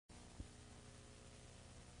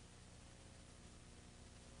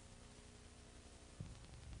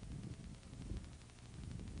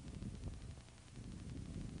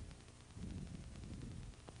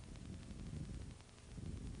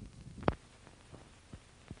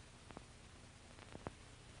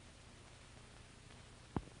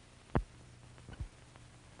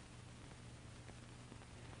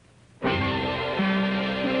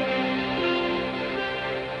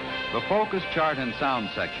The focus chart and sound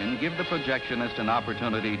section give the projectionist an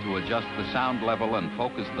opportunity to adjust the sound level and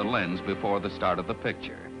focus the lens before the start of the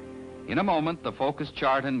picture. In a moment, the focus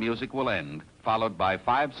chart and music will end, followed by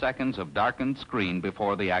 5 seconds of darkened screen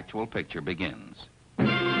before the actual picture begins.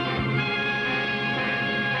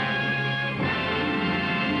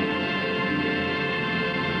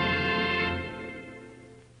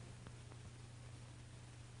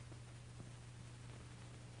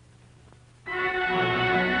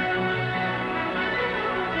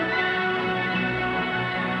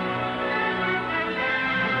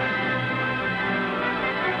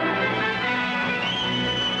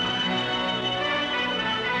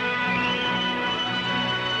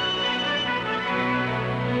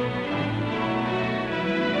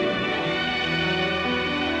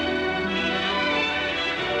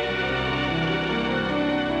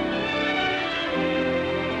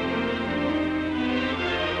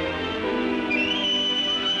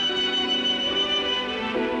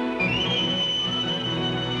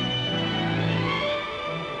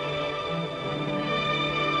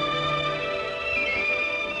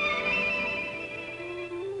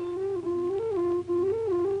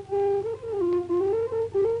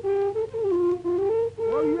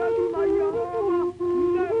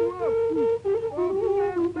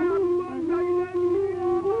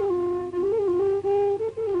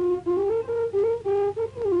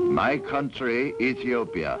 My country,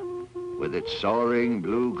 Ethiopia, with its soaring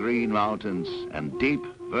blue-green mountains and deep,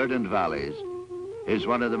 verdant valleys, is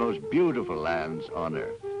one of the most beautiful lands on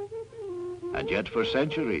earth. And yet for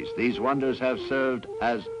centuries, these wonders have served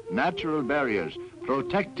as natural barriers,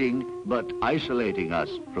 protecting but isolating us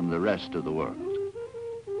from the rest of the world.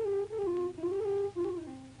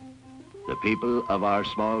 The people of our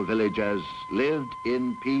small villages lived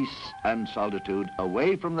in peace and solitude,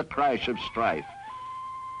 away from the crash of strife,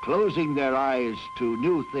 closing their eyes to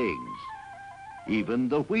new things, even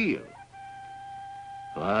the wheel.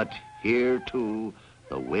 But here, too,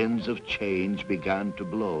 the winds of change began to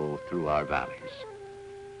blow through our valleys.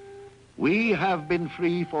 We have been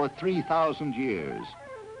free for 3,000 years,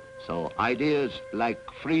 so ideas like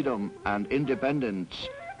freedom and independence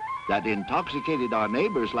that intoxicated our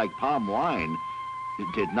neighbors like palm wine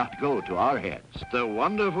did not go to our heads. The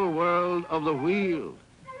wonderful world of the wheel,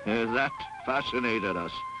 that fascinated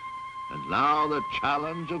us. And now the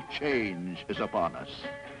challenge of change is upon us.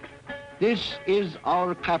 This is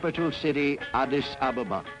our capital city, Addis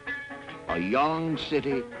Ababa, a young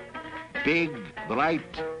city, big,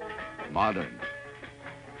 bright, modern.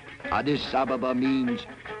 Addis Ababa means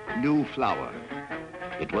new flower.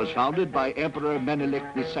 It was founded by Emperor Menelik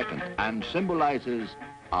II and symbolizes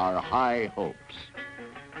our high hopes.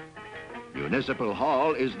 Municipal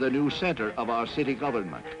Hall is the new center of our city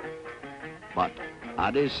government. But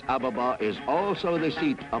Addis Ababa is also the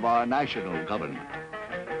seat of our national government.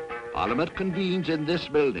 Parliament convenes in this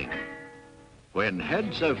building. When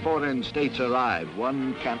heads of foreign states arrive,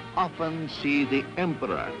 one can often see the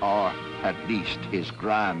emperor, or at least his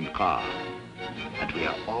grand car. And we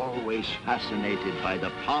are always fascinated by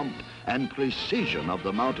the pomp and precision of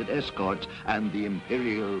the mounted escorts and the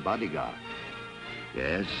imperial bodyguard.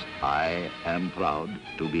 Yes, I am proud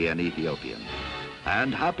to be an Ethiopian,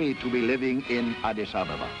 and happy to be living in Addis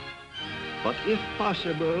Ababa. But if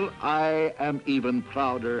possible, I am even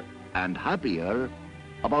prouder and happier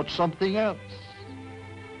about something else.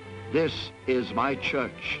 This is my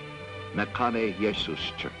church, Mekane Jesus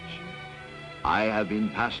Church. I have been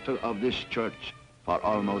pastor of this church for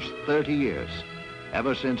almost 30 years,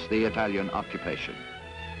 ever since the Italian occupation.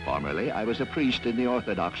 Formerly, I was a priest in the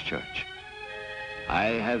Orthodox Church. I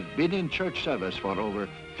have been in church service for over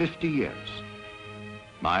 50 years.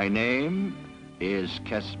 My name is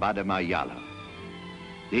Kesbademayala.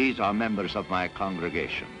 These are members of my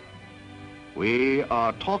congregation. We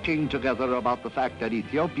are talking together about the fact that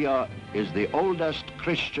Ethiopia is the oldest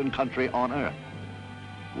Christian country on earth.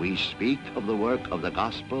 We speak of the work of the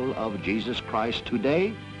gospel of Jesus Christ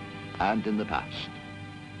today and in the past.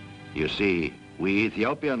 You see, we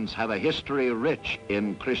Ethiopians have a history rich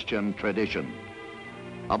in Christian tradition.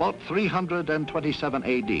 About 327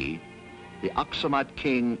 AD, the Aksumite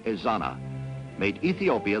king Ezana made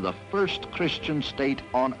Ethiopia the first Christian state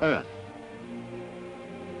on earth.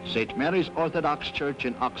 St. Mary's Orthodox Church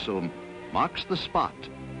in Aksum marks the spot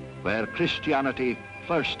where Christianity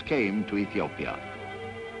first came to Ethiopia.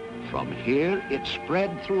 From here, it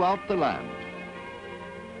spread throughout the land.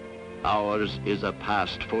 Ours is a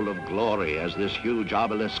past full of glory, as this huge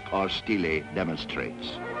obelisk or stele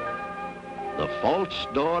demonstrates. The false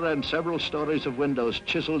door and several stories of windows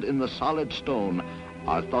chiseled in the solid stone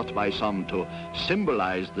are thought by some to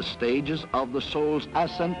symbolize the stages of the soul's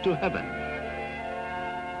ascent to heaven.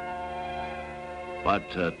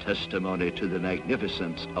 What a testimony to the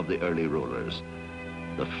magnificence of the early rulers,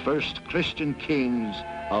 the first Christian kings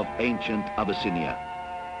of ancient Abyssinia.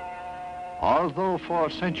 Although for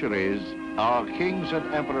centuries our kings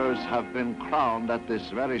and emperors have been crowned at this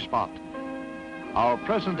very spot, our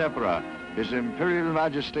present emperor, His Imperial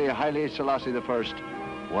Majesty Haile Selassie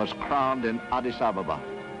I, was crowned in Addis Ababa.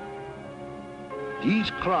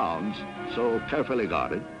 These crowns, so carefully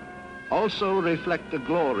guarded, also reflect the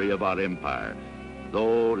glory of our empire,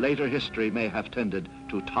 though later history may have tended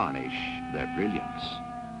to tarnish their brilliance.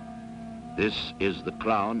 This is the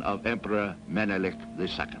crown of Emperor Menelik II.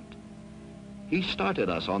 He started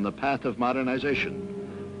us on the path of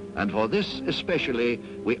modernization, and for this especially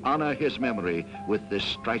we honor his memory with this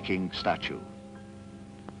striking statue.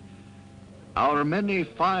 Our many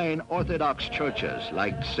fine Orthodox churches,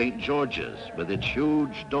 like St. George's with its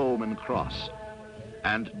huge dome and cross,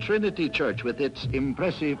 and Trinity Church with its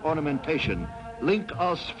impressive ornamentation, link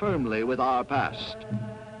us firmly with our past,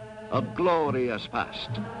 a glorious past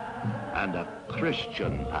and a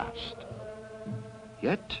Christian past.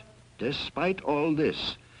 Yet, despite all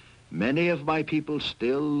this, many of my people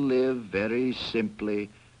still live very simply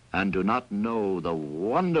and do not know the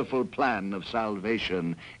wonderful plan of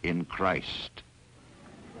salvation in Christ.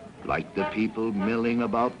 Like the people milling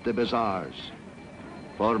about the bazaars,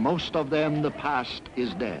 for most of them the past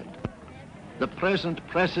is dead. The present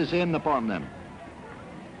presses in upon them.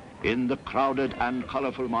 In the crowded and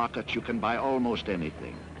colorful markets you can buy almost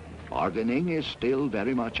anything. Bargaining is still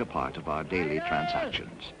very much a part of our daily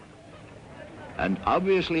transactions. And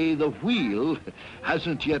obviously the wheel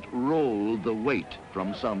hasn't yet rolled the weight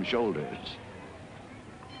from some shoulders.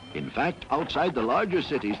 In fact, outside the larger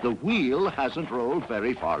cities, the wheel hasn't rolled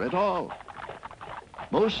very far at all.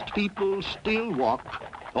 Most people still walk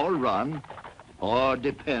or run or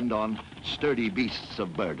depend on sturdy beasts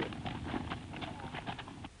of burden.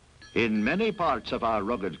 In many parts of our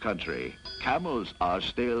rugged country, camels are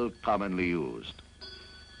still commonly used.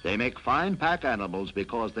 They make fine pack animals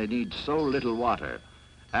because they need so little water,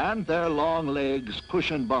 and their long legs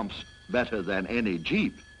cushion bumps better than any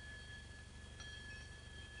jeep.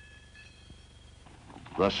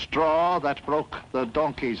 The straw that broke the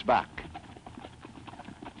donkey's back.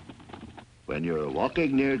 When you're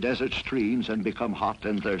walking near desert streams and become hot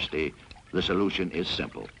and thirsty, the solution is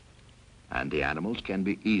simple, and the animals can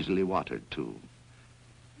be easily watered too.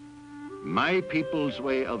 My people's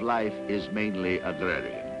way of life is mainly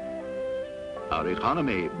agrarian. Our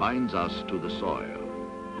economy binds us to the soil.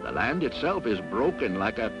 The land itself is broken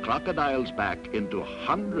like a crocodile's back into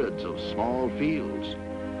hundreds of small fields.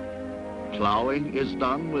 Plowing is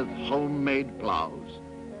done with homemade plows,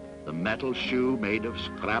 the metal shoe made of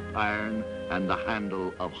scrap iron and the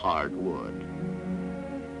handle of hard wood.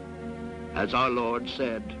 As our Lord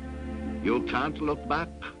said, you can't look back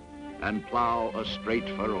and plow a straight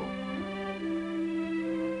furrow.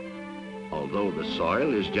 Although the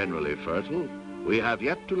soil is generally fertile, we have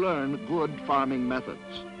yet to learn good farming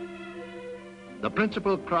methods. The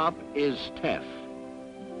principal crop is teff,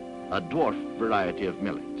 a dwarf variety of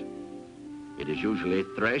millet. It is usually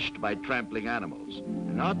threshed by trampling animals.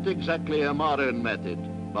 Not exactly a modern method,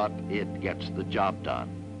 but it gets the job done.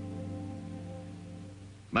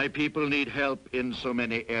 My people need help in so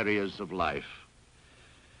many areas of life.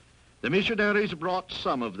 The missionaries brought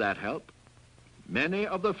some of that help. Many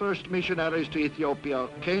of the first missionaries to Ethiopia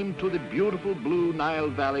came to the beautiful Blue Nile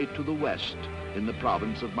Valley to the west in the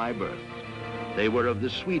province of my birth. They were of the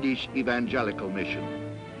Swedish Evangelical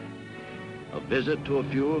Mission. A visit to a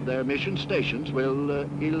few of their mission stations will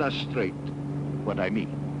illustrate what I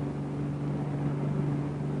mean.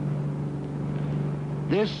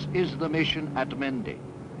 This is the mission at Mende.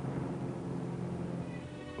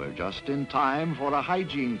 We're just in time for a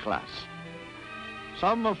hygiene class.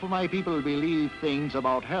 Some of my people believe things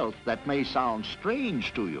about health that may sound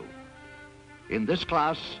strange to you. In this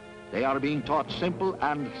class, they are being taught simple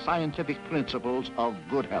and scientific principles of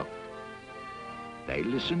good health. They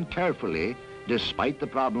listen carefully despite the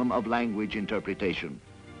problem of language interpretation.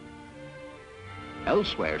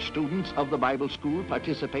 Elsewhere, students of the Bible school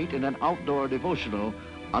participate in an outdoor devotional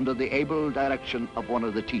under the able direction of one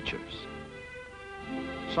of the teachers.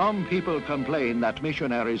 Some people complain that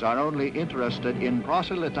missionaries are only interested in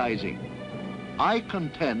proselytizing. I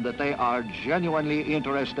contend that they are genuinely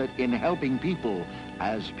interested in helping people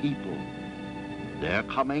as people. Their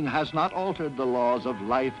coming has not altered the laws of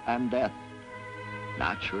life and death.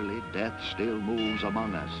 Naturally, death still moves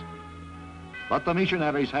among us. But the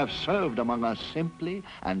missionaries have served among us simply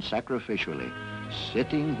and sacrificially,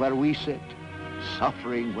 sitting where we sit,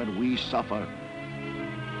 suffering when we suffer,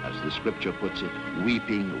 as the scripture puts it,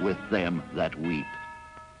 weeping with them that weep,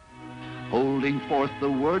 holding forth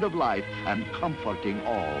the word of life and comforting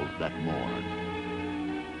all that mourn.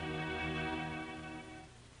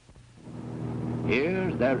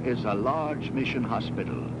 Here there is a large mission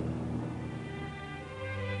hospital.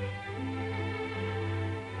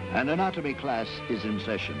 An anatomy class is in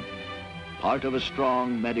session, part of a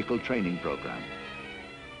strong medical training program.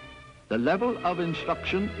 The level of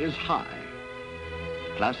instruction is high.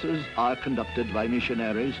 Classes are conducted by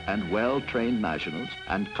missionaries and well-trained nationals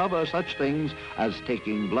and cover such things as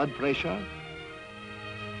taking blood pressure,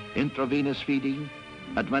 intravenous feeding,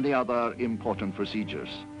 and many other important procedures.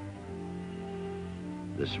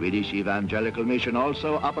 The Swedish Evangelical Mission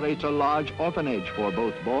also operates a large orphanage for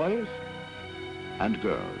both boys and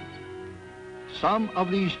girls. Some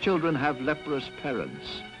of these children have leprous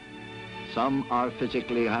parents. Some are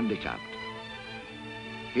physically handicapped.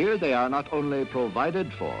 Here they are not only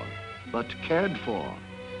provided for, but cared for,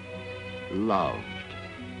 loved.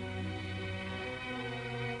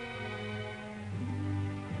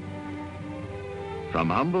 From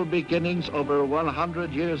humble beginnings over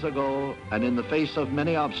 100 years ago, and in the face of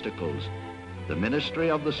many obstacles, the ministry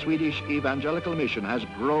of the Swedish Evangelical Mission has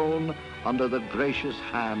grown under the gracious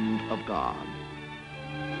hand of God.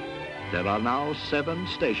 There are now 7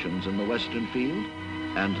 stations in the Western Field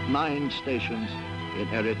and 9 stations in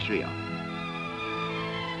Eritrea.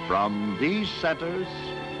 From these centers,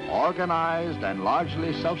 organized and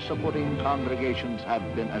largely self-supporting congregations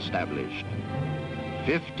have been established.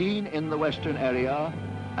 15 in the Western area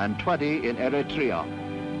and 20 in Eritrea,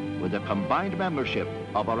 with a combined membership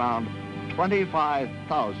of around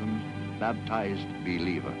 25,000 baptized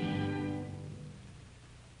believers.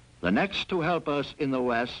 The next to help us in the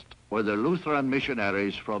West were the Lutheran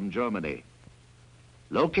missionaries from Germany,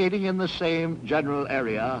 locating in the same general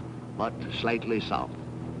area, but slightly south.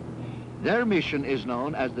 Their mission is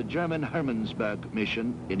known as the German Hermannsburg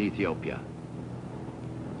Mission in Ethiopia.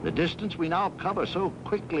 The distance we now cover so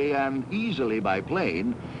quickly and easily by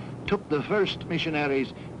plane took the first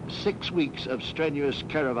missionaries 6 weeks of strenuous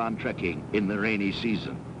caravan trekking in the rainy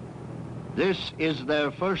season. This is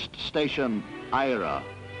their first station, Ira,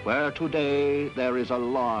 where today there is a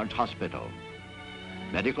large hospital.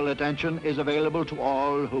 Medical attention is available to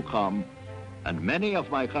all who come, and many of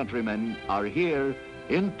my countrymen are here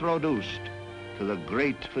introduced to the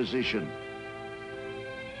great physician.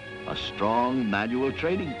 A strong manual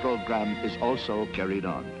training program is also carried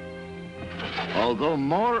on. Although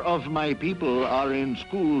more of my people are in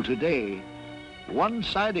school today, one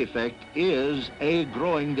side effect is a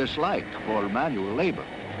growing dislike for manual labor.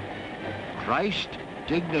 Christ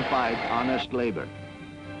dignified honest labor,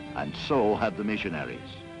 and so have the missionaries.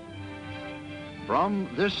 From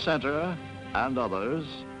this center and others,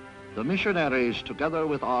 the missionaries, together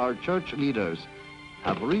with our church leaders,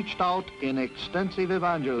 have reached out in extensive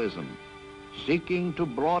evangelism, seeking to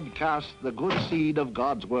broadcast the good seed of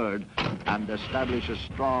God's word and establish a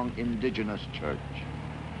strong indigenous church.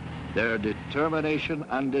 Their determination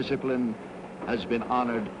and discipline has been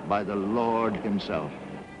honored by the Lord himself.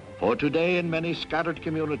 For today, in many scattered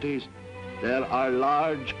communities, there are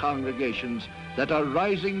large congregations that are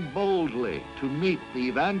rising boldly to meet the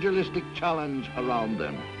evangelistic challenge around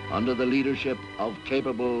them under the leadership of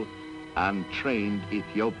capable and trained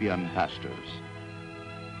Ethiopian pastors.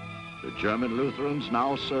 The German Lutherans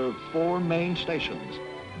now serve 4 main stations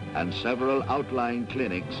and several outlying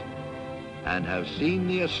clinics, and have seen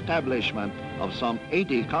the establishment of some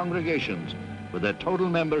 80 congregations with a total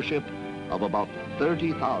membership of about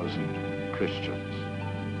 30,000 Christians.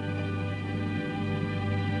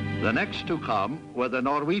 The next to come were the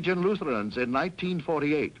Norwegian Lutherans in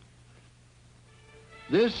 1948.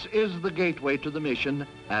 This is the gateway to the mission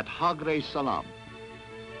at Hagre Salam.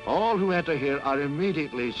 All who enter here are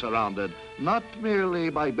immediately surrounded, not merely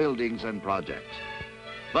by buildings and projects,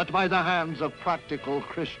 but by the hands of practical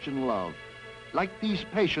Christian love, like these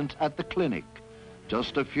patients at the clinic,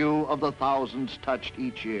 just a few of the thousands touched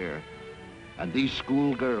each year, and these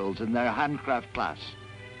schoolgirls in their handcraft class.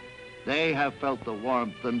 They have felt the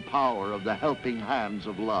warmth and power of the helping hands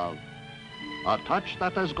of love, a touch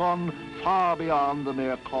that has gone far beyond the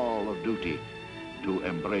mere call of duty to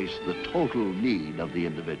embrace the total need of the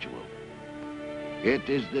individual. It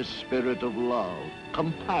is this spirit of love,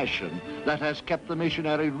 compassion, that has kept the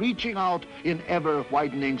missionary reaching out in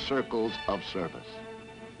ever-widening circles of service.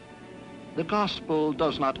 The gospel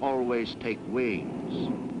does not always take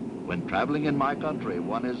wings. When traveling in my country,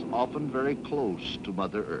 one is often very close to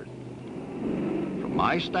Mother Earth. From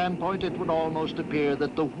my standpoint, it would almost appear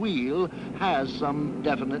that the wheel has some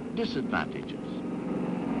definite disadvantages.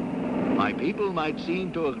 My people might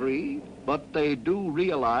seem to agree, but they do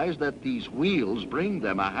realize that these wheels bring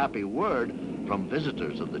them a happy word from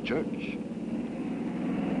visitors of the church.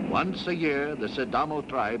 Once a year, the Sidamo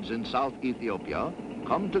tribes in South Ethiopia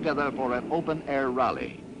come together for an open-air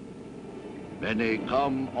rally. Many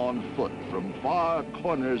come on foot from far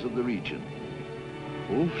corners of the region.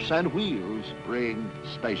 Hoofs and wheels bring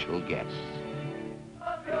special guests.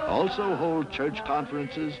 They also hold church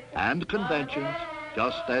conferences and conventions,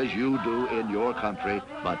 just as you do in your country,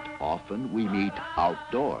 but often we meet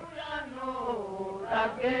outdoors.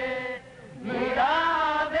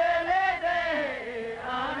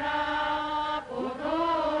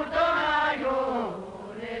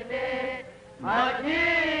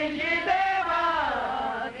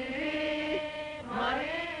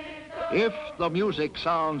 If the music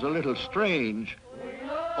sounds a little strange,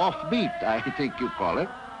 offbeat, I think you call it,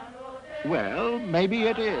 well, maybe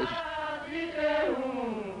it is.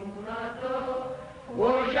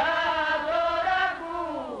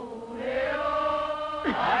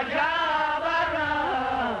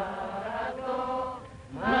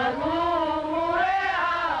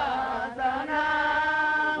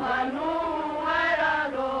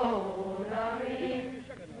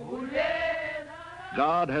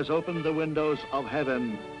 God has opened the windows of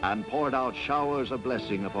heaven and poured out showers of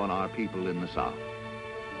blessing upon our people in the South.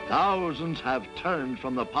 Thousands have turned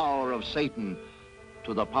from the power of Satan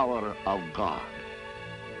to the power of God.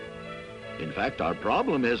 In fact, our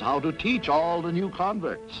problem is how to teach all the new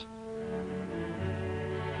converts.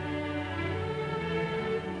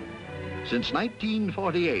 Since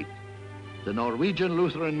 1948, the Norwegian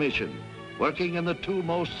Lutheran Mission, working in the two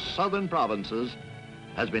most southern provinces,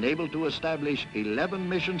 has been able to establish 11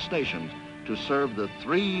 mission stations to serve the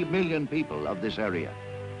 3 million people of this area.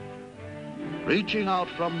 Reaching out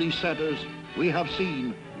from these centers, we have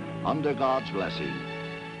seen, under God's blessing,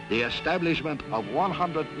 the establishment of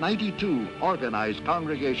 192 organized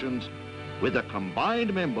congregations with a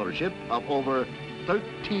combined membership of over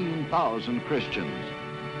 13,000 Christians.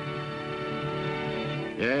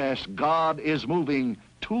 Yes, God is moving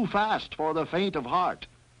too fast for the faint of heart,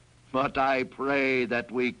 but I pray that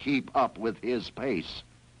we keep up with his pace.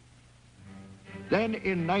 Then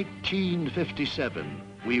in 1957,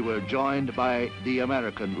 we were joined by the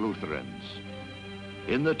American Lutherans.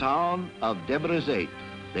 In the town of Debrecen,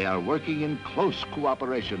 they are working in close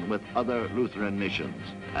cooperation with other Lutheran missions,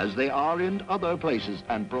 as they are in other places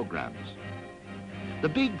and programs. The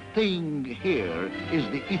big thing here is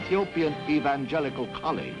the Ethiopian Evangelical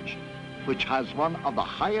College, which has one of the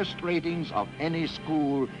highest ratings of any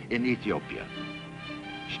school in Ethiopia.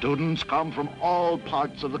 Students come from all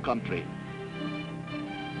parts of the country.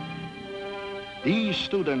 These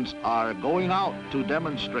students are going out to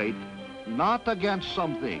demonstrate not against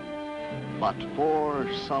something, but for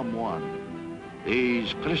someone.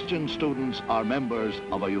 These Christian students are members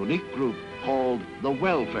of a unique group called the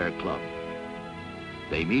Welfare Club.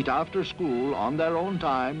 They meet after school on their own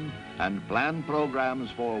time and plan programs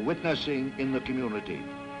for witnessing in the community.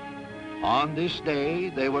 On this day,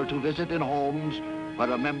 they were to visit in homes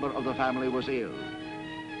where a member of the family was ill,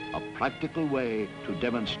 a practical way to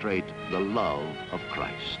demonstrate the love of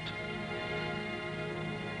Christ.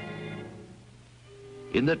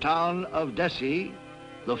 In the town of Dessie,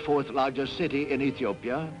 the 4th largest city in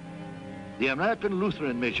Ethiopia, the American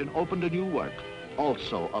Lutheran Mission opened a new work,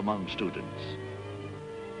 also among students.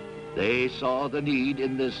 They saw the need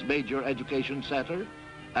in this major education center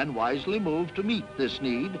and wisely moved to meet this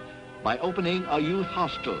need by opening a youth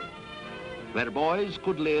hostel where boys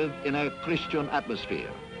could live in a Christian atmosphere.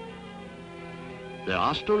 The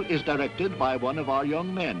hostel is directed by one of our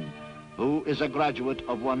young men who is a graduate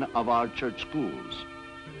of one of our church schools.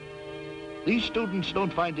 These students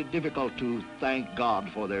don't find it difficult to thank God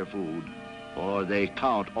for their food, for they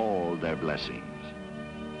count all their blessings.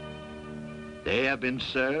 They have been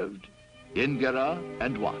served injera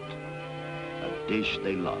and wat, a dish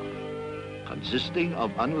they love, consisting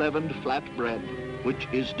of unleavened flat bread, which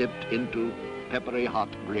is dipped into peppery hot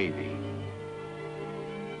gravy.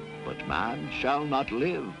 But man shall not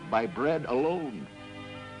live by bread alone.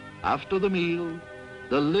 After the meal,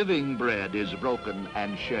 the living bread is broken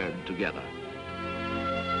and shared together.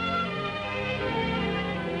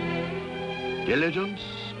 Diligence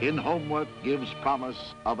in homework gives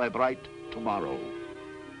promise of a bright tomorrow.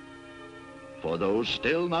 For those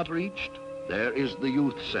still not reached, there is the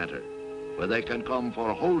youth center, where they can come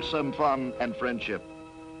for wholesome fun and friendship,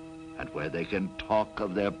 and where they can talk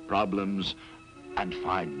of their problems and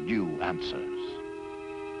find new answers.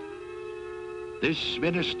 This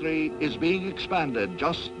ministry is being expanded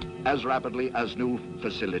just as rapidly as new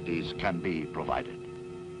facilities can be provided.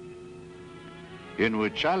 In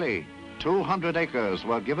Wuchali, 200 acres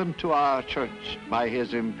were given to our church by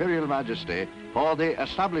His Imperial Majesty for the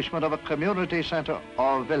establishment of a community center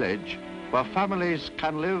or village where families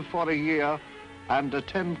can live for a year and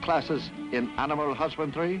attend classes in animal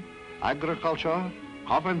husbandry, agriculture,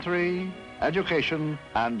 carpentry, education,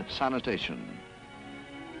 and sanitation.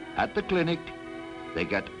 At the clinic, they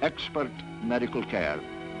get expert medical care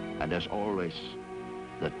and, as always,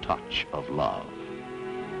 the touch of love.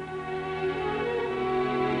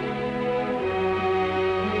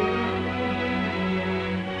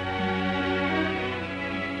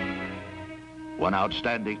 One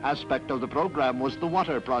outstanding aspect of the program was the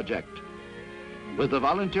water project. With the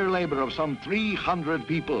volunteer labor of some 300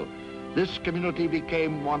 people, this community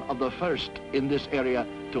became one of the first in this area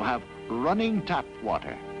to have running tap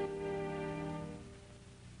water.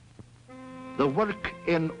 The work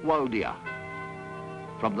in Waldia.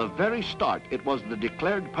 From the very start, it was the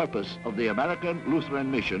declared purpose of the American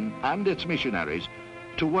Lutheran Mission and its missionaries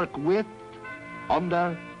to work with,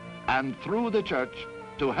 under, and through the church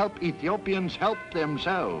to help Ethiopians help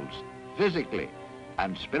themselves physically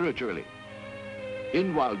and spiritually.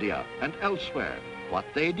 In Waldia and elsewhere, what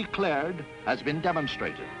they declared has been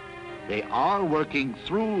demonstrated. They are working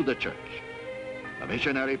through the church. A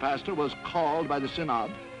missionary pastor was called by the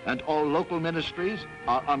synod, and all local ministries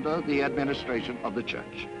are under the administration of the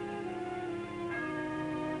church.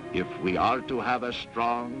 If we are to have a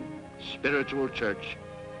strong spiritual church,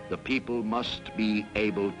 the people must be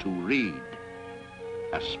able to read,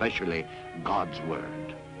 especially God's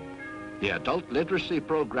Word. The adult literacy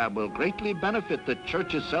program will greatly benefit the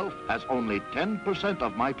church itself, as only 10%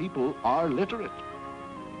 of my people are literate.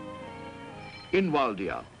 In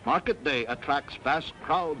Waldia, Market Day attracts vast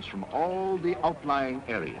crowds from all the outlying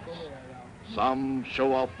areas. Some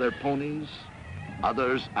show off their ponies,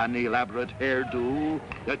 others an elaborate hairdo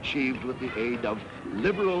achieved with the aid of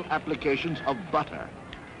liberal applications of butter.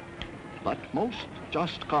 But most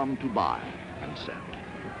just come to buy and sell.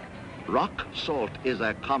 Rock salt is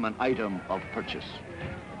a common item of purchase.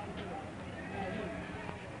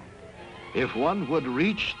 If one would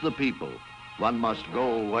reach the people, one must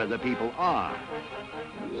go where the people are.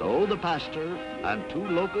 So the pastor and 2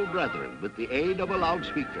 local brethren, with the aid of a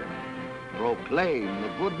loudspeaker, proclaim the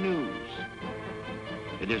good news.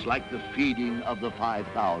 It is like the feeding of the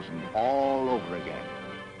 5,000 all over again.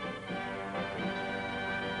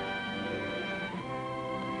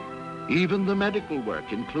 Even the medical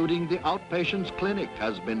work, including the outpatients clinic,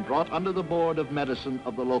 has been brought under the board of medicine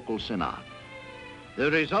of the local synod.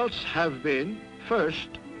 The results have been, first,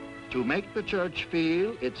 to make the church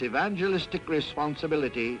feel its evangelistic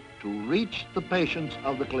responsibility to reach the patients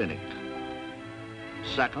of the clinic.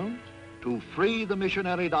 Second, to free the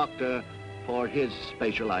missionary doctor for his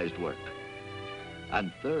specialized work.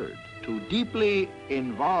 And third, to deeply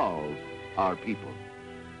involve our people.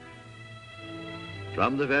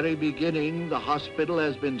 From the very beginning, the hospital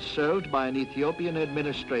has been served by an Ethiopian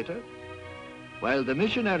administrator, while the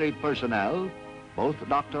missionary personnel, both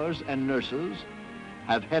doctors and nurses,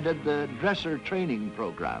 have headed the dresser training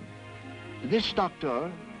program. This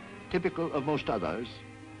doctor, typical of most others,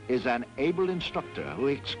 is an able instructor who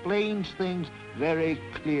explains things very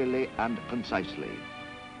clearly and concisely.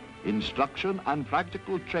 Instruction and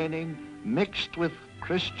practical training mixed with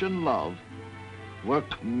Christian love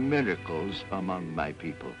work miracles among my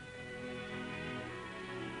people.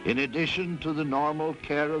 In addition to the normal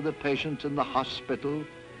care of the patients in the hospital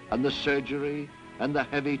and the surgery and the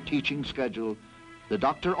heavy teaching schedule, the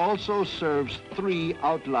doctor also serves 3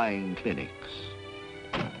 outlying clinics.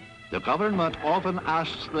 The government often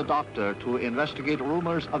asks the doctor to investigate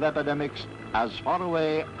rumors of epidemics as far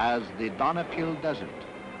away as the Danakil Desert.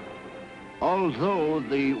 Although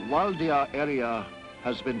the Waldia area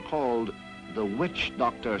has been called the Witch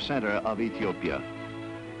Doctor Center of Ethiopia,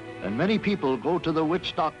 and many people go to the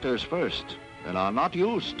witch doctors first and are not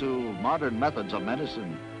used to modern methods of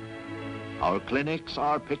medicine, our clinics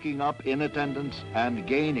are picking up in attendance and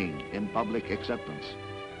gaining in public acceptance.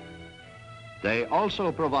 They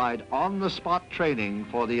also provide on-the-spot training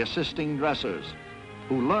for the assisting dressers,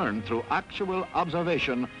 who learn through actual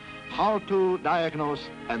observation how to diagnose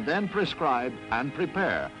and then prescribe and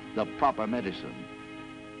prepare the proper medicine.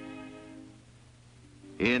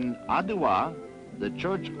 In Adua, the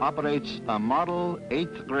church operates a model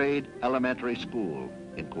 8th grade elementary school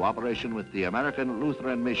in cooperation with the American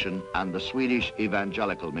Lutheran Mission and the Swedish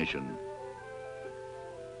Evangelical Mission.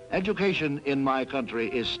 Education in my country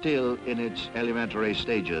is still in its elementary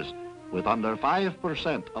stages, with under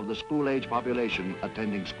 5% of the school-age population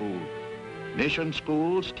attending school. Mission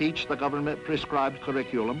schools teach the government-prescribed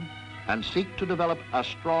curriculum and seek to develop a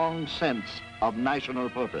strong sense of national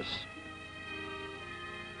purpose.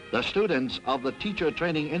 The students of the Teacher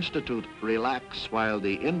Training Institute relax while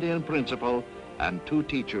the Indian principal and 2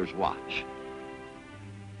 teachers watch.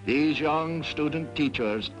 These young student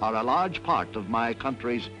teachers are a large part of my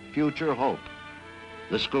country's future hope.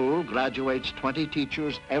 The school graduates 20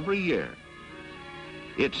 teachers every year.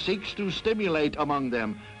 It seeks to stimulate among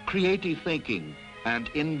them creative thinking and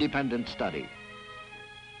independent study.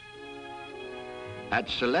 At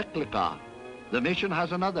ELCA, the mission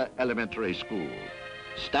has another elementary school,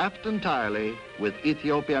 staffed entirely with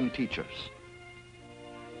Ethiopian teachers.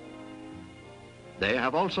 They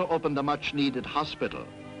have also opened a much-needed hospital.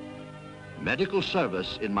 Medical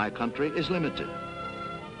service in my country is limited.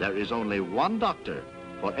 There is only 1 doctor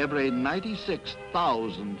for every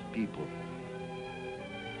 96,000 people.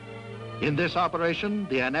 In this operation,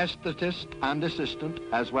 the anesthetist and assistant,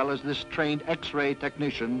 as well as this trained X-ray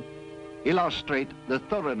technician, illustrate the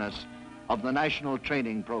thoroughness of the national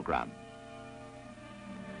training program.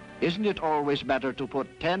 Isn't it always better to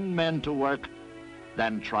put 10 men to work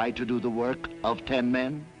than try to do the work of 10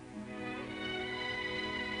 men?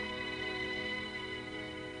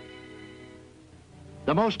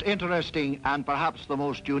 The most interesting and perhaps the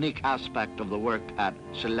most unique aspect of the work at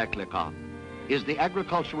ELCA is the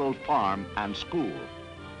agricultural farm and school.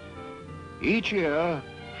 Each year,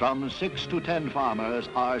 from 6 to 10 farmers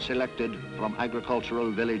are selected from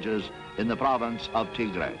agricultural villages in the province of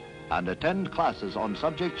Tigray and attend classes on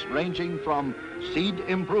subjects ranging from seed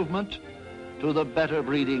improvement to the better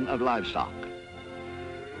breeding of livestock.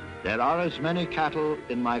 There are as many cattle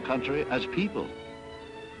in my country as people.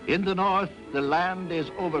 In the north, the land is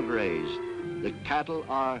overgrazed. The cattle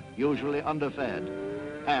are usually underfed.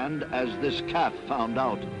 And as this calf found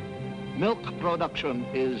out, milk production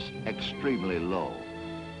is extremely low.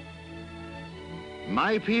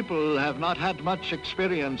 My people have not had much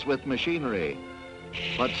experience with machinery,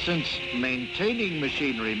 but since maintaining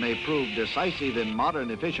machinery may prove decisive in modern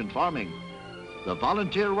efficient farming, the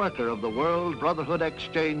volunteer worker of the World Brotherhood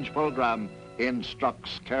Exchange Program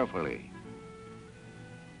instructs carefully.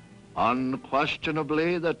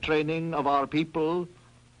 Unquestionably, the training of our people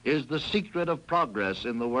is the secret of progress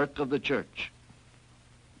in the work of the church.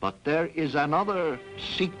 But there is another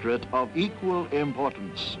secret of equal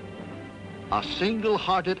importance, a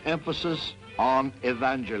single-hearted emphasis on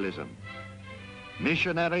evangelism.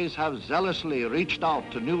 Missionaries have zealously reached out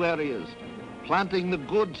to new areas, planting the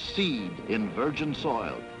good seed in virgin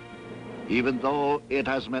soil, even though it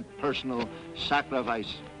has meant personal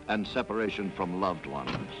sacrifice and separation from loved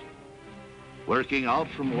ones. Working out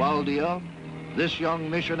from Waldia, this young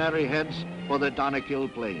missionary heads for the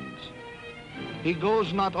Danakil Plains. He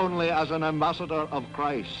goes not only as an ambassador of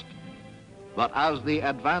Christ, but as the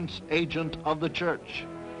advance agent of the church.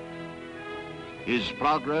 His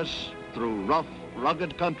progress through rough,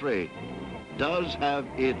 rugged country does have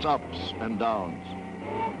its ups and downs.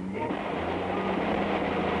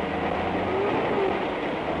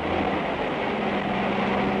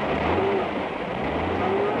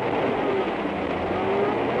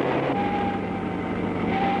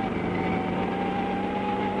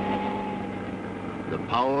 The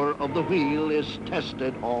power of the wheel is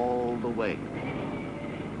tested all the way.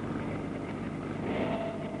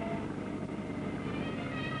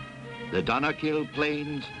 The Danakil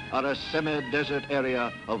Plains are a semi-desert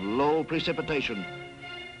area of low precipitation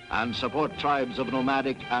and support tribes of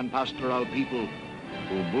nomadic and pastoral people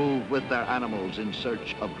who move with their animals in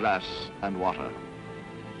search of grass and water.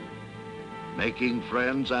 Making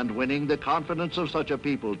friends and winning the confidence of such a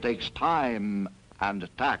people takes time and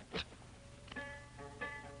tact.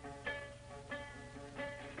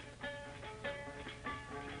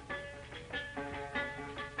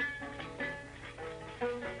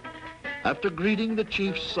 After greeting the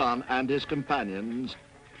chief's son and his companions,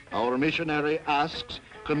 our missionary asks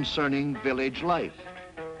concerning village life.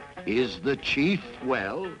 Is the chief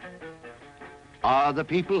well? Are the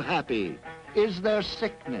people happy? Is there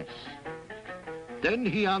sickness? Then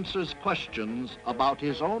he answers questions about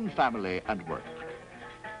his own family and work.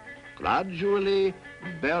 Gradually,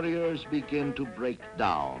 barriers begin to break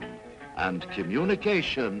down and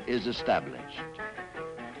communication is established.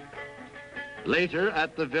 Later,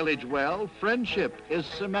 at the village well, friendship is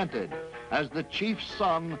cemented as the chief's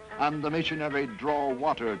son and the missionary draw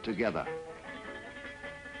water together.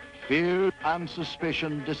 Fear and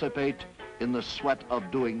suspicion dissipate in the sweat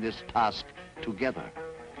of doing this task together.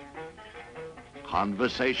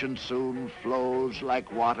 Conversation soon flows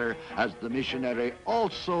like water as the missionary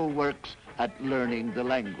also works at learning the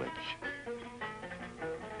language.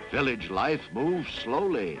 Village life moves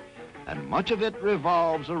slowly, and much of it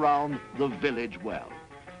revolves around the village well.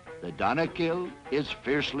 The Danakil is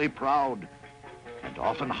fiercely proud and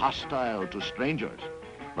often hostile to strangers,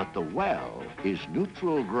 but the well is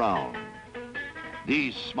neutral ground.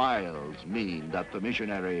 These smiles mean that the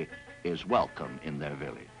missionary is welcome in their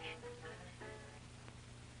village.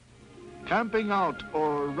 Camping out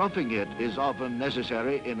or roughing it is often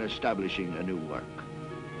necessary in establishing a new work.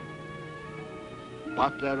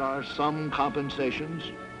 But there are some compensations,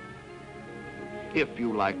 if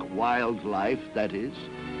you like wildlife, that is.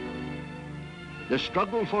 The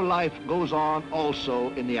struggle for life goes on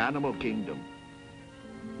also in the animal kingdom.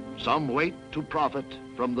 Some wait to profit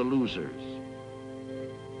from the losers.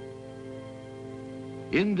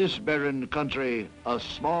 In this barren country, a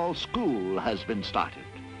small school has been started.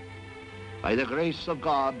 By the grace of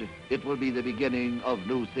God, it will be the beginning of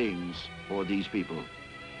new things for these people.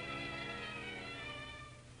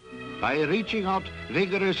 By reaching out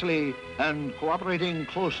vigorously and cooperating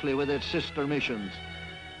closely with its sister missions,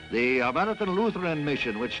 the American Lutheran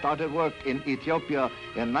Mission, which started work in Ethiopia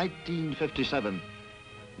in 1957,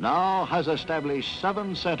 now has established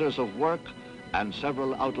 7 centers of work and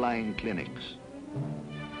several outlying clinics.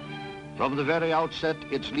 From the very outset,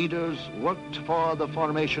 its leaders worked for the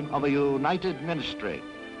formation of a united ministry.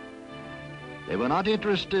 They were not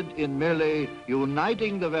interested in merely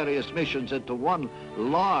uniting the various missions into one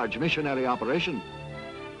large missionary operation.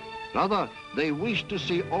 Rather, they wished to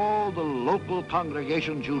see all the local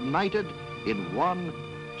congregations united in one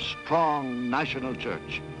strong national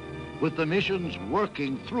church, with the missions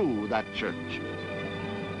working through that church.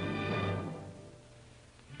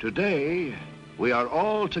 Today, we are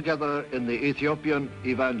all together in the Ethiopian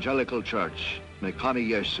Evangelical Church, Mekani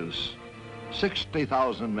Jesus,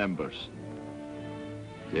 60,000 members.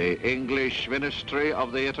 The English ministry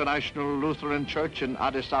of the International Lutheran Church in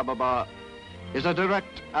Addis Ababa is a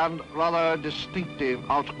direct and rather distinctive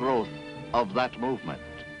outgrowth of that movement.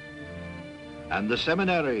 And the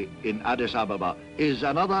seminary in Addis Ababa is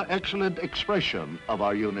another excellent expression of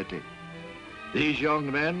our unity. These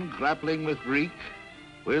young men grappling with Greek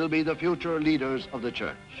will be the future leaders of the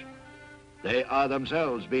church. They are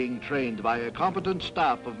themselves being trained by a competent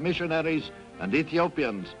staff of missionaries and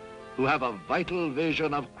Ethiopians who have a vital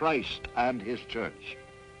vision of Christ and his church.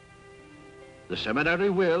 The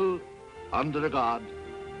seminary will, under God,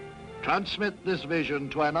 transmit this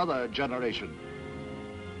vision to another generation.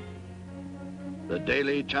 The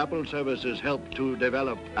daily chapel services help to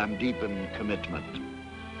develop and deepen commitment.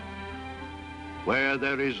 Where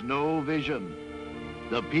there is no vision,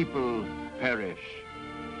 the people perish.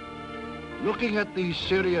 Looking at these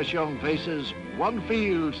serious young faces, one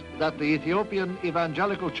feels that the Ethiopian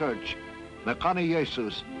Evangelical Church, Mekani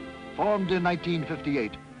Jesus, formed in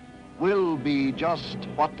 1958, will be just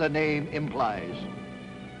what the name implies,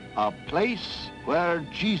 a place where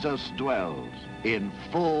Jesus dwells in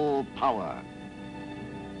full power.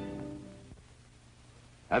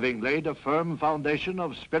 Having laid a firm foundation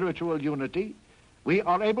of spiritual unity, we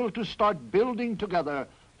are able to start building together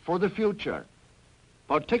for the future,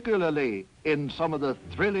 particularly in some of the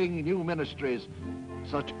thrilling new ministries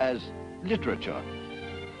such as literature.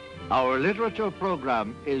 Our literature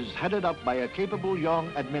program is headed up by a capable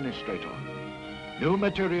young administrator. New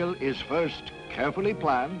material is first carefully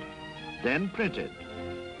planned, then printed.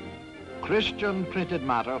 Christian printed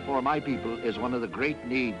matter for my people is one of the great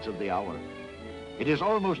needs of the hour. It is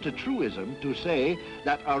almost a truism to say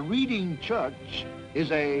that a reading church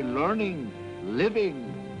is a learning,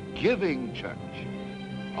 living, giving church.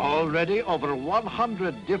 Already over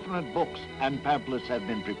 100 different books and pamphlets have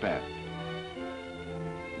been prepared.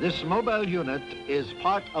 This mobile unit is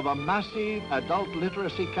part of a massive adult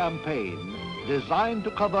literacy campaign designed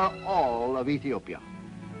to cover all of Ethiopia.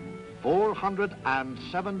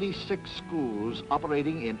 476 schools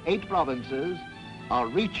operating in 8 provinces are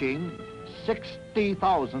reaching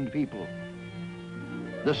 60,000 people.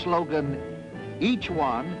 The slogan, "Each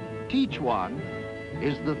one, teach one,"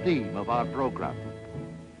 is the theme of our program.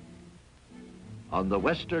 On the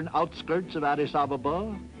western outskirts of Addis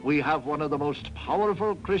Ababa, we have one of the most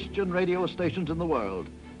powerful Christian radio stations in the world,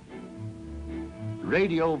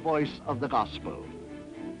 Radio Voice of the Gospel.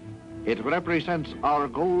 It represents our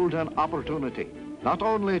golden opportunity, not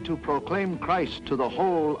only to proclaim Christ to the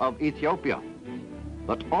whole of Ethiopia,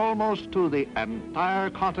 but almost to the entire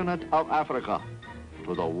continent of Africa,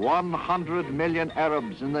 to the 100 million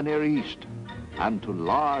Arabs in the Near East, and to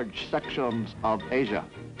large sections of Asia.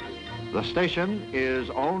 The station is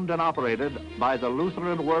owned and operated by the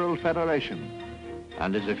Lutheran World Federation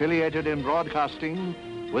and is affiliated in broadcasting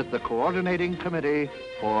with the Coordinating Committee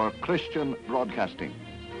for Christian Broadcasting.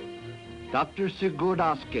 Dr. Sigurd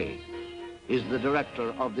Aske is the director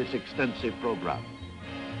of this extensive program.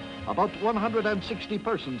 About 160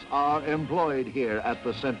 persons are employed here at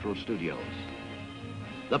the Central Studios.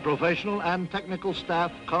 The professional and technical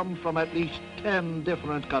staff come from at least 10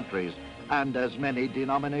 different countries and as many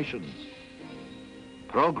denominations.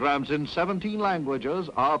 Programs in 17 languages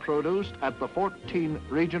are produced at the 14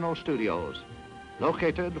 regional studios,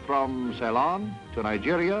 located from Ceylon to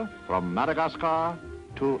Nigeria, from Madagascar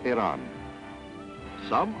to Iran.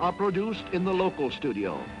 Some are produced in the local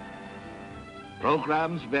studio.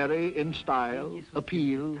 Programs vary in style,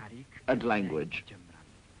 appeal, and language.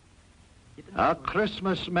 A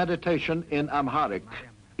Christmas meditation in Amharic,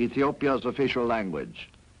 Ethiopia's official language.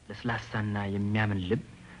 ለስላሳና የሚያምን ልብ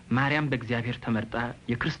ማርያም በእግዚአብሔር ተመርጣ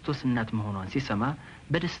የክርስቶስ እናት መሆኗን ሲሰማ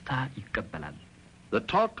በደስታ ይቀበላል። The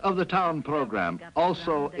Talk of the Town program,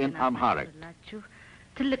 also in Amharic.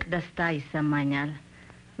 ትልቅ ደስታ ይሰማኛል።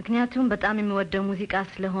 ምክንያቱም በጣም የሚወደው ሙዚቃ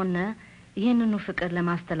ስለሆነ ይህንኑ ፍቅር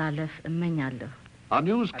ለማስተላለፍ እመኛለሁ። A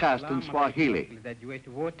newscast in Swahili.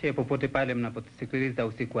 wote popote pale mnaposikiliza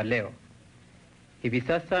usiku wa leo. Hivi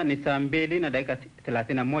sasa ni saa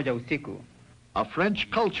 2:31 usiku. A French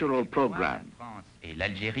cultural program. Et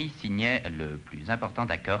l'Algérie signait le plus important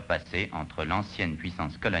accord passé entre l'ancienne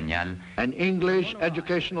puissance coloniale. An English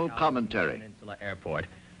educational commentary. Airport.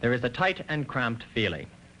 There is a tight and cramped feeling.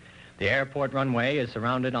 The airport runway is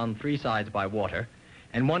surrounded on 3 sides by water,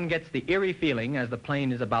 and one gets the eerie feeling as the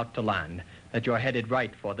plane is about to land that you're headed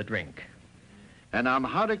right for the drink. An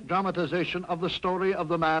Amharic dramatization of the story of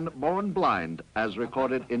the man born blind as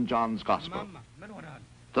recorded in John's Gospel.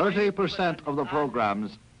 30% of the programs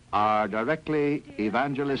are directly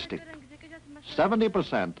evangelistic.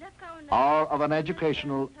 70% are of an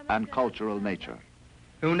educational and cultural nature.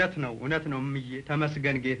 እውነት ነው ምዬ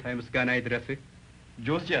ተመስገን ጌታ ምስጋና ይድረስህ።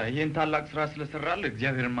 ጆሲያ ይህን ታላቅ ስራ ስለሰራል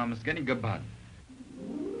እግዚአብሔርን ማመስገን ይገባሃል።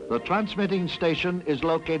 The transmitting station is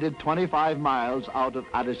located 25 miles out of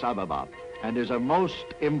Addis Ababa and is a most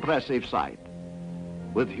impressive sight,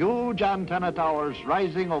 with huge antenna towers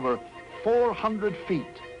rising over 400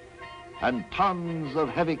 feet and tons of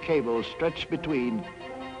heavy cables stretched between,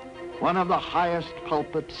 one of the highest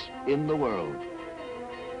pulpits in the world.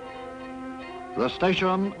 The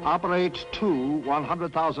station operates 2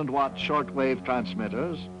 100,000-watt shortwave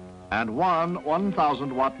transmitters and 1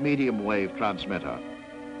 1,000-watt medium-wave transmitter.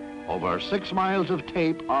 Over 6 miles of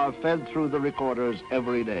tape are fed through the recorders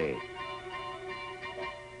every day.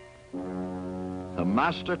 The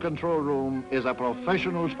master control room is a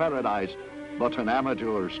professional's paradise, but an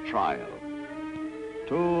amateur's trial.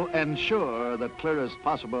 To ensure the clearest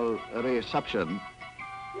possible reception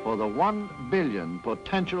for the 1 billion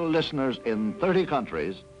potential listeners in 30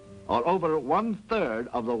 countries, or over 1/3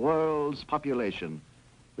 of the world's population,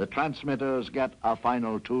 the transmitters get a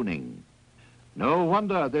final tuning. No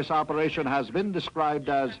wonder this operation has been described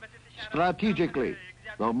as strategically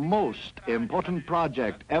the most important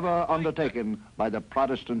project ever undertaken by the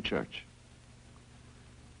Protestant Church.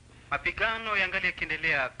 Mapigano yangali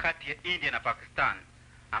yakiendelea kati ya India na Pakistan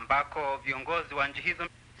ambako viongozi wa nchi hizo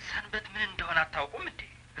ሰንበት ምን እንደሆነ አታውቁም እንዴ?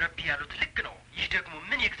 ረቢ ያሉት ልክ ነው። ይህ ደግሞ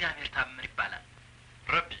ምን የእግዚአብሔር ታምር ይባላል?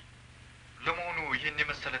 ረቢ ለመሆኑ ይህን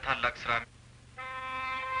የመሰለ ታላቅ ስራ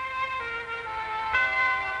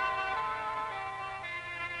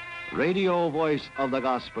Radio Voice of the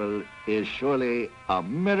Gospel is surely a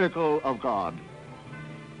miracle of God.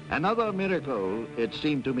 Another miracle, it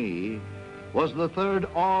seemed to me, was the 3rd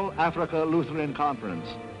All-Africa Lutheran Conference,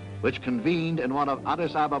 which convened in one of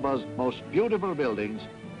Addis Ababa's most beautiful buildings,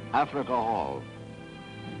 Africa Hall.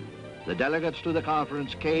 The delegates to the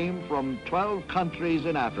conference came from 12 countries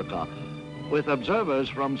in Africa, with observers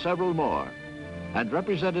from several more, and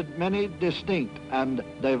represented many distinct and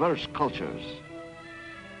diverse cultures.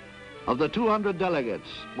 Of the 200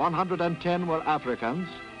 delegates, 110 were Africans,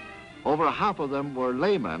 over half of them were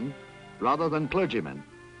laymen rather than clergymen,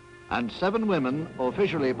 and 7 women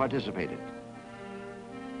officially participated.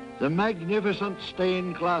 The magnificent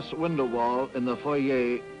stained glass window wall in the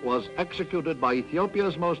foyer was executed by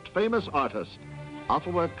Ethiopia's most famous artist,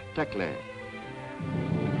 Afewerk Tekle.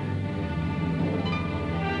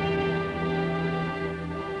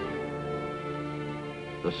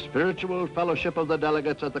 The spiritual fellowship of the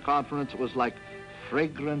delegates at the conference was like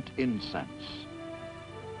fragrant incense.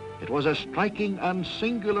 It was a striking and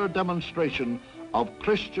singular demonstration of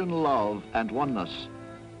Christian love and oneness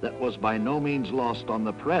that was by no means lost on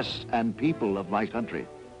the press and people of my country.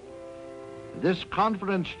 This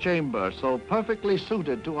conference chamber, so perfectly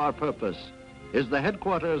suited to our purpose, is the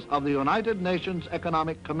headquarters of the United Nations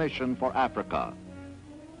Economic Commission for Africa.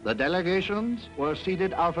 The delegations were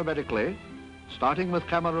seated alphabetically, starting with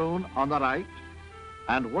Cameroon on the right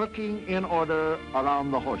and working in order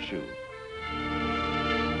around the horseshoe.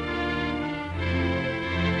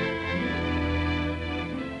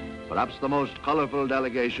 Perhaps the most colorful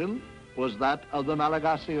delegation was that of the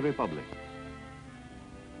Malagasy Republic.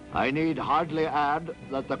 I need hardly add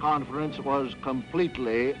that the conference was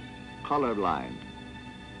completely colorblind.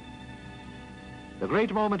 The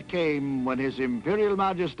great moment came when His Imperial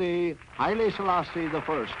Majesty Haile Selassie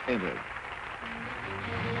I entered.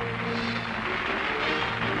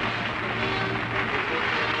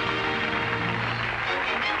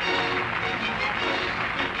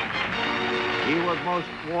 He was most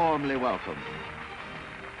warmly welcomed.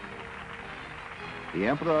 The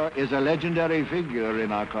Emperor is a legendary figure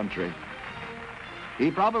in our country. He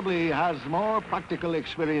probably has more practical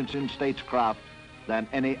experience in statescraft than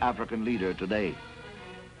any African leader today.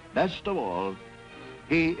 Best of all,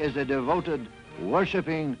 he is a devoted,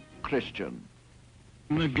 worshiping Christian.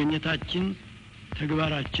 መገኘታችን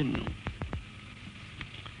ተግባራችን ነው።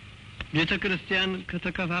 ቤተ ክርስቲያን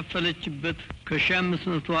ከተከፋፈለችበት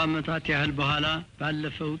ከ1500 ዓመታት ያህል በኋላ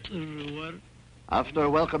ባለፈው ጥር ወር After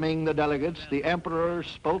welcoming the delegates, the Emperor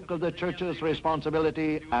spoke of the Church's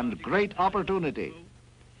responsibility and great opportunity.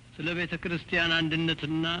 ስለ ቤተ ክርስቲያን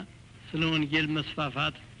አንድነትና ስለ ወንጌል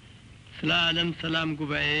መስፋፋት ስለ ዓለም ሰላም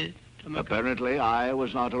ጉባኤ Apparently, I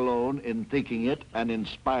was not alone in thinking it an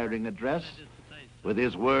inspiring address with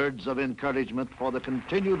his words of encouragement for the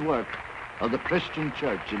continued work of the Christian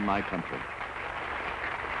Church in my country.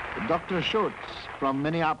 Dr. Schultz from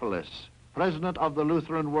Minneapolis, President of the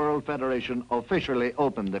Lutheran World Federation, officially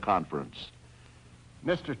opened the conference.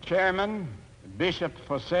 Mr. Chairman, Bishop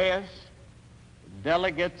Foseus,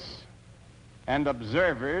 delegates and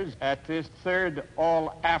observers at this third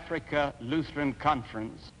All-Africa Lutheran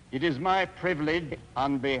Conference, it is my privilege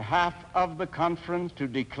on behalf of the conference to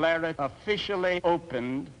declare it officially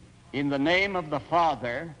opened in the name of the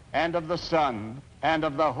Father and of the Son and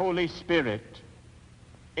of the Holy Spirit.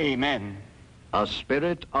 Amen. A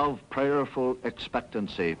spirit of prayerful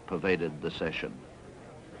expectancy pervaded the session.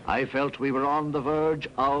 I felt we were on the verge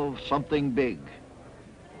of something big.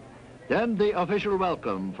 Then the official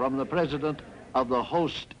welcome from the president of the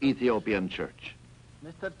host Ethiopian church.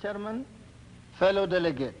 Mr. Chairman, fellow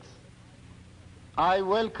delegates, I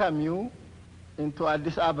welcome you into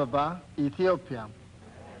Addis Ababa, Ethiopia.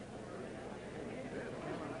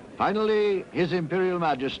 Finally, His Imperial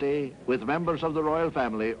Majesty, with members of the royal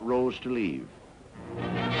family, rose to leave.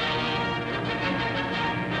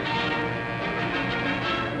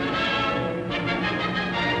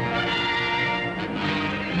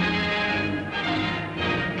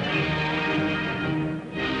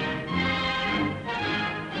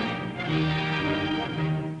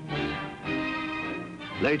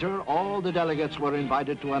 Later, all the delegates were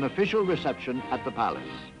invited to an official reception at the palace.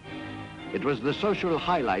 It was the social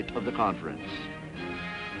highlight of the conference.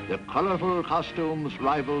 The colorful costumes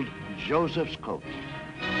rivaled Joseph's coat.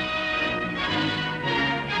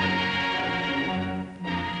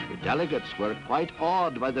 The delegates were quite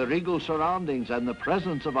awed by the regal surroundings and the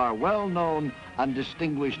presence of our well-known and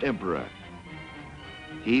distinguished emperor.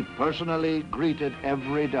 He personally greeted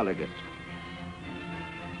every delegate.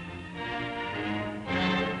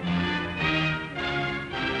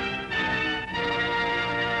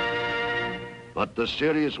 But the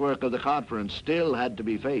serious work of the conference still had to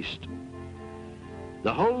be faced.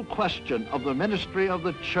 The whole question of the ministry of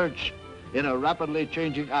the church in a rapidly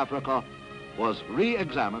changing Africa was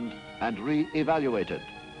re-examined and re-evaluated.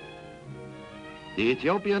 The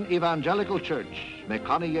Ethiopian Evangelical Church,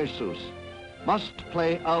 Mekane Jesus, must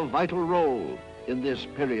play a vital role in this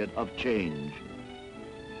period of change.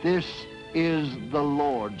 This is the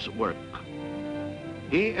Lord's work.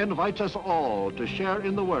 He invites us all to share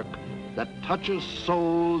in the work that touches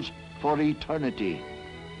souls for eternity.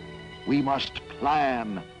 We must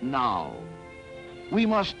plan now. We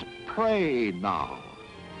must pray now.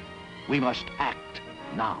 We must act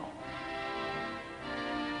now.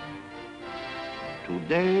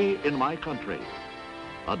 Today in my country,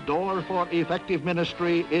 a door for effective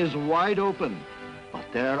ministry is wide open, but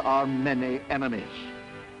there are many enemies.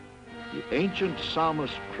 The ancient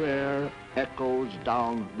psalmist prayer echoes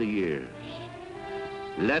down the years.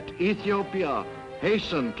 Let Ethiopia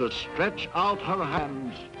hasten to stretch out her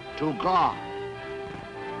hands to God.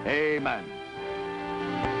 Amen.